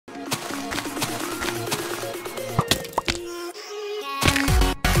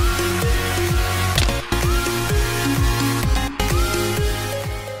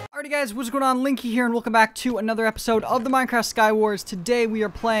Guys, what's going on? Linky here, and welcome back to another episode of the Minecraft Sky Wars. Today we are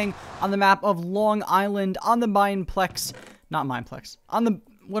playing on the map of Long Island on the Mineplex, not Mineplex, on the,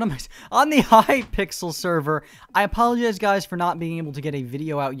 on the Hypixel server. I apologize, guys, for not being able to get a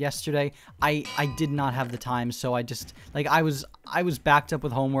video out yesterday. I did not have the time, so I just, like, I was backed up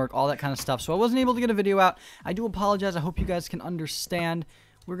with homework, all that kind of stuff, so I wasn't able to get a video out. I do apologize. I hope you guys can understand.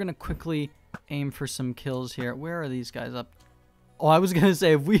 We're gonna quickly aim for some kills here. Where are these guys up? Oh, I was going to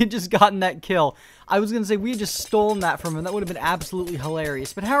say, if we had just gotten that kill, I was going to say, we had just stolen that from him. That would have been absolutely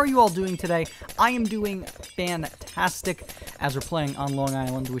hilarious. But how are you all doing today? I am doing fantastic as we're playing on Long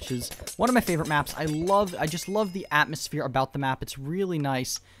Island, which is one of my favorite maps. I just love the atmosphere about the map. It's really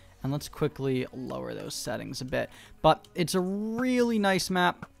nice. And let's quickly lower those settings a bit. But it's a really nice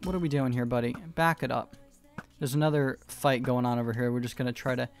map. What are we doing here, buddy? Back it up. There's another fight going on over here. We're just going to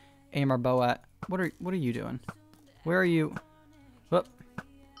try to aim our bow at. What are you doing? Where are you? Whoop.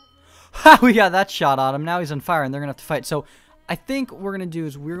 Ha! We got that shot on him. Now he's on fire, and they're going to have to fight. So, I think what we're going to do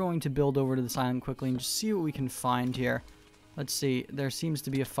is we're going to build over to this island quickly and just see what we can find here. Let's see. There seems to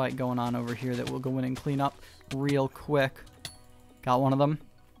be a fight going on over here that we'll go in and clean up real quick. Got one of them.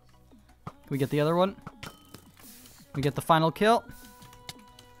 Can we get the other one? We get the final kill.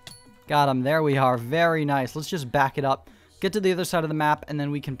 Got him. There we are. Very nice. Let's just back it up. Get to the other side of the map, and then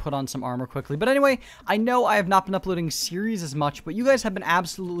we can put on some armor quickly. But anyway, I know I have not been uploading series as much, but you guys have been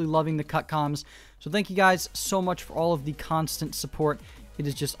absolutely loving the cut comms. So thank you guys so much for all of the constant support. It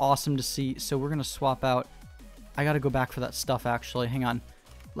is just awesome to see. So we're going to swap out. I got to go back for that stuff, actually. Hang on.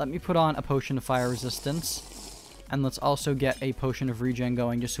 Let me put on a potion of fire resistance. And let's also get a potion of regen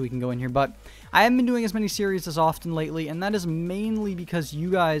going just so we can go in here. But I haven't been doing as many series as often lately, and that is mainly because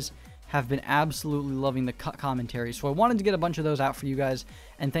you guys have been absolutely loving the cut commentary. So I wanted to get a bunch of those out for you guys.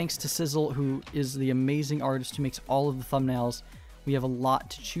 And thanks to Sizzle, who is the amazing artist who makes all of the thumbnails, we have a lot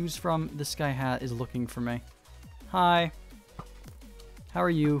to choose from. This guy is looking for me. Hi. How are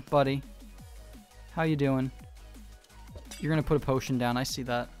you, buddy? How you doing? You're going to put a potion down. I see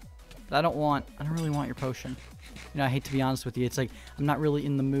that. But I don't really want your potion. You know, I hate to be honest with you. It's like, I'm not really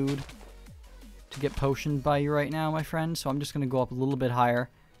in the mood to get potioned by you right now, my friend. So I'm just going to go up a little bit higher.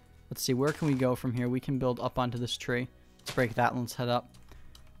 Let's see, where can we go from here? We can build up onto this tree. Let's break that and let's head up.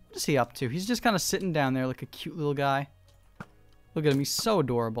 What is he up to? He's just kind of sitting down there like a cute little guy. Look at him. He's so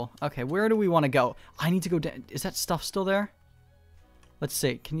adorable. Okay, where do we want to go? I need to go down. Is that stuff still there? Let's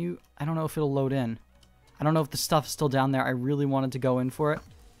see. Can you... I don't know if it'll load in. I don't know if the stuff's still down there. I really wanted to go in for it.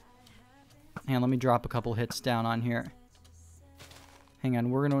 Hang on, let me drop a couple hits down on here. Hang on,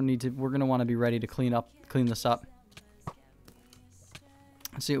 we're gonna want to be ready to clean this up.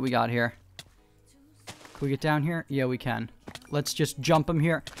 Let's see what we got here. Can we get down here? Yeah, we can. Let's just jump him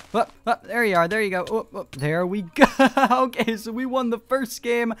here. Oh, there you are. There you go. Oh, there we go. Okay, so we won the first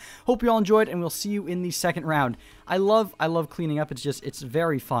game. Hope you all enjoyed, and we'll see you in the second round. I love cleaning up. It's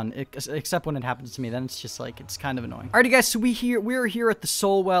very fun, except when it happens to me. Then it's just like, it's kind of annoying. Alrighty, guys, so we're here at the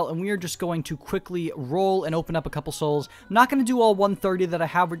soul well, and we are just going to quickly roll and open up a couple souls. I'm not going to do all 130 that I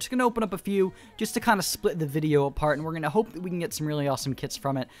have. We're just going to open up a few just to kind of split the video apart, and we're going to hope that we can get some really awesome kits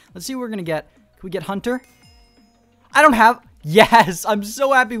from it. Let's see what we're going to get. Can we get Hunter? I don't have... Yes! I'm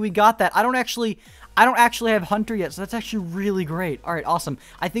so happy we got that. I don't actually have Hunter yet, so that's actually really great. Alright, awesome.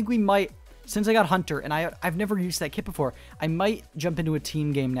 I think we might... Since I got Hunter, and I've never used that kit before, I might jump into a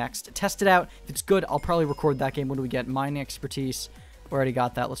team game next. Test it out. If it's good, I'll probably record that game. What do we get? Mining expertise. We already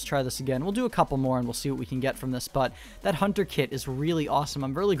got that. Let's try this again. We'll do a couple more, and we'll see what we can get from this. But that Hunter kit is really awesome.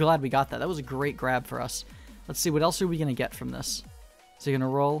 I'm really glad we got that. That was a great grab for us. Let's see. What else are we going to get from this? Is he going to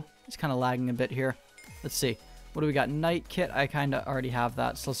roll? He's kind of lagging a bit here. Let's see. What do we got? Night kit. I kind of already have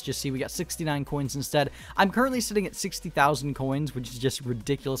that. So let's just see. We got 69 coins instead. I'm currently sitting at 60,000 coins, which is just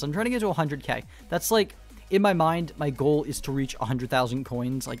ridiculous. I'm trying to get to 100k. That's like, in my mind, my goal is to reach 100,000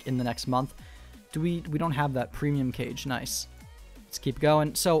 coins like in the next month. We don't have that premium cage. Nice. Let's keep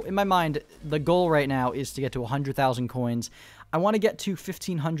going. So in my mind, the goal right now is to get to 100,000 coins. I want to get to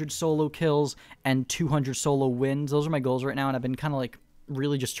 1,500 solo kills and 200 solo wins. Those are my goals right now, and I've been kind of like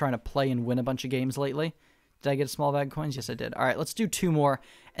really just trying to play and win a bunch of games lately. Did I get a small bag of coins? Yes, I did. All right, let's do 2 more,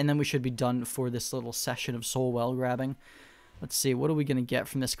 and then we should be done for this little session of soul well grabbing. Let's see. What are we going to get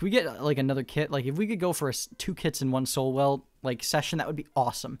from this? Can we get, like, another kit? Like, if we could go for 2 kits in 1 soul well, like, session, that would be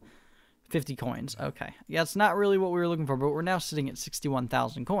awesome. 50 coins. Okay. Yeah, it's not really what we were looking for, but we're now sitting at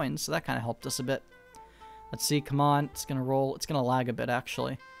 61,000 coins, so that kind of helped us a bit. Let's see. Come on. It's going to roll. It's going to lag a bit,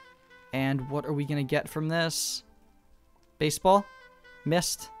 actually. And what are we going to get from this? Baseball?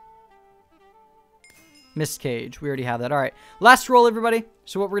 Missed? Missed cage. We already have that. All right. Last roll, everybody.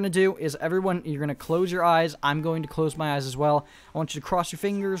 So what we're going to do is everyone, you're going to close your eyes. I'm going to close my eyes as well. I want you to cross your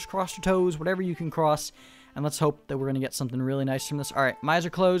fingers, cross your toes, whatever you can cross. And let's hope that we're going to get something really nice from this. All right. My eyes are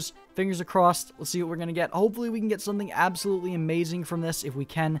closed. Fingers are crossed. Let's see what we're going to get. Hopefully we can get something absolutely amazing from this. If we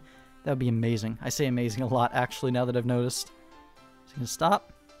can, that would be amazing. I say amazing a lot, actually, now that I've noticed. So I'm going to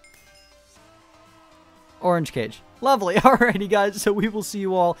stop. Orange cage. Lovely. Alrighty, guys. So we will see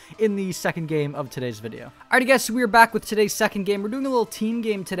you all in the second game of today's video. Alrighty, guys. So we are back with today's second game. We're doing a little team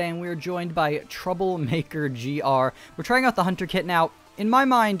game today, and we are joined by Troublemaker GR. We're trying out the Hunter Kit. Now, in my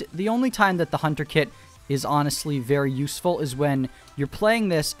mind, the only time that the Hunter Kit is honestly very useful is when you're playing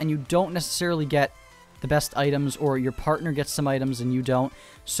this and you don't necessarily get the best items, or your partner gets some items and you don't.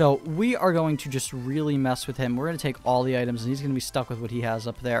 So we are going to just really mess with him. We're going to take all the items, and he's going to be stuck with what he has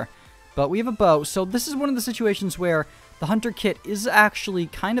up there. But we have a bow, so this is one of the situations where the Hunter Kit is actually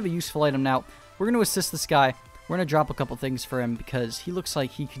kind of a useful item. Now, we're going to assist this guy. We're going to drop a couple things for him because he looks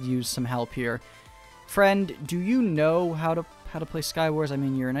like he could use some help here. Friend, do you know how to play Skywars? I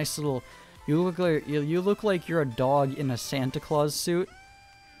mean, you're a nice little... You look like you're a dog in a Santa Claus suit.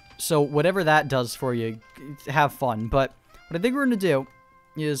 So whatever that does for you, have fun. But what I think we're going to do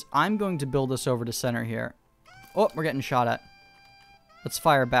is I'm going to build this over to center here. Oh, we're getting shot at. Let's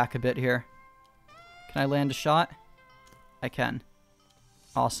fire back a bit here. Can I land a shot? I can.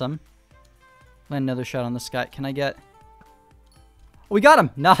 Awesome. Land another shot on this guy. Can I get... Oh, we got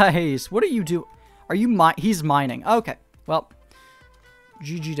him! Nice! What do you do? Are you He's mining. Okay. Well,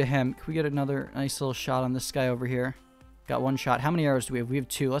 GG to him. Can we get another nice little shot on this guy over here? Got one shot. How many arrows do we have? We have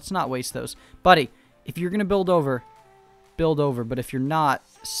 2. Let's not waste those. Buddy, if you're going to build over, build over. But if you're not,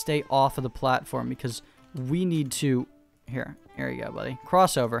 stay off of the platform because we need to... Here you go, buddy.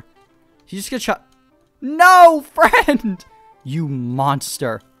 Crossover. You just get shot. No, friend! You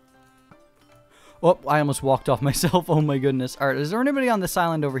monster. Oh, I almost walked off myself. Oh my goodness. Alright, is there anybody on this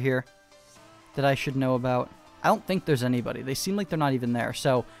island over here that I should know about? I don't think there's anybody. They seem like they're not even there.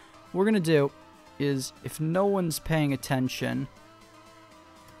 So, what we're going to do is, if no one's paying attention,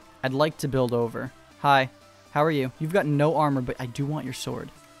 I'd like to build over. Hi. How are you? You've got no armor, but I do want your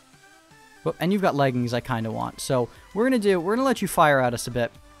sword. Oh, and you've got leggings I kind of want. So, we're going to let you fire at us a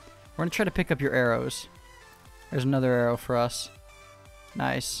bit. We're going to try to pick up your arrows. There's another arrow for us.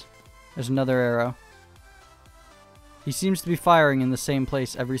 Nice. There's another arrow. He seems to be firing in the same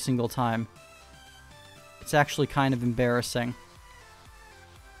place every single time. It's actually kind of embarrassing.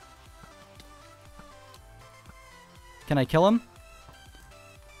 Can I kill him?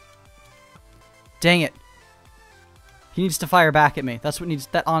 Dang it. He needs to fire back at me. That's what needs...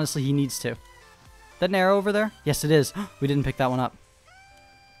 That, honestly, he needs to. That an arrow over there? Yes, it is. We didn't pick that one up.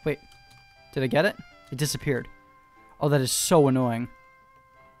 Wait. Did I get it? It disappeared. Oh, that is so annoying.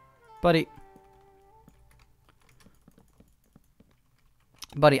 Buddy.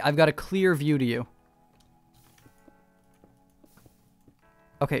 Buddy, I've got a clear view to you.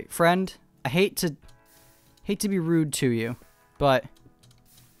 Okay, friend. I hate to be rude to you, but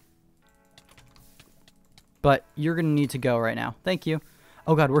you're going to need to go right now. Thank you.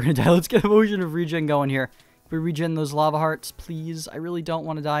 Oh god, we're going to die. Let's get a motion of regen going here. Can we regen those lava hearts, please? I really don't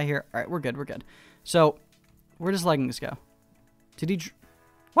want to die here. Alright, we're good, we're good. So, where does leggings go? Did he...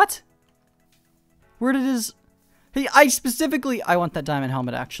 What? Where did his... Hey, I want that diamond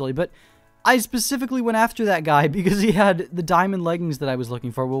helmet, actually, but I specifically went after that guy because he had the diamond leggings that I was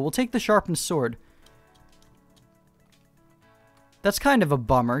looking for. Well, we'll take the sharpened sword. That's kind of a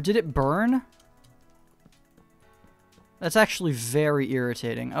bummer. Did it burn? That's actually very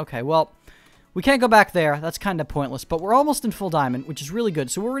irritating. Okay, well, we can't go back there. That's kind of pointless, but we're almost in full diamond, which is really good.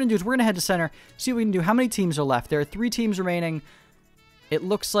 So what we're going to do is we're going to head to center, see what we can do. How many teams are left? There are 3 teams remaining. It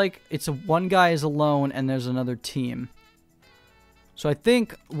looks like one guy is alone and there's another team. So I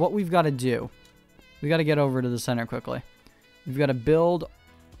think what we've got to do, we got to get over to the center quickly. We've got to build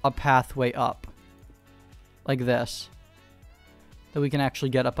a pathway up like this that we can actually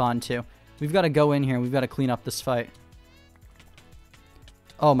get up onto. We've got to go in here and we've got to clean up this fight.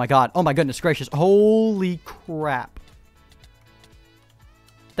 Oh my god. Oh my goodness gracious. Holy crap.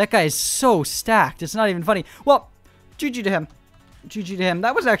 That guy is so stacked. It's not even funny. Well, GG to him. GG to him.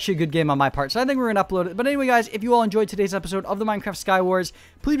 That was actually a good game on my part, so I think we're going to upload it. But anyway, guys, if you all enjoyed today's episode of the Minecraft Sky Wars,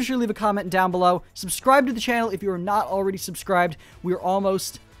 please be sure to leave a comment down below. Subscribe to the channel if you are not already subscribed. We are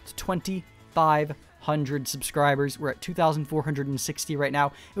almost to 2,500 subscribers. We're at 2,460 right now.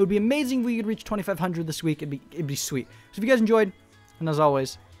 It would be amazing if we could reach 2,500 this week. It'd be sweet. So if you guys enjoyed, and as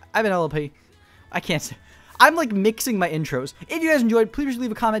always, I've been LLP. I can't say... I'm like mixing my intros. If you guys enjoyed, please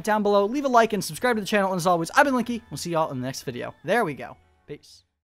leave a comment down below, leave a like, and subscribe to the channel. And as always, I've been Linky. We'll see y'all in the next video. There we go. Peace.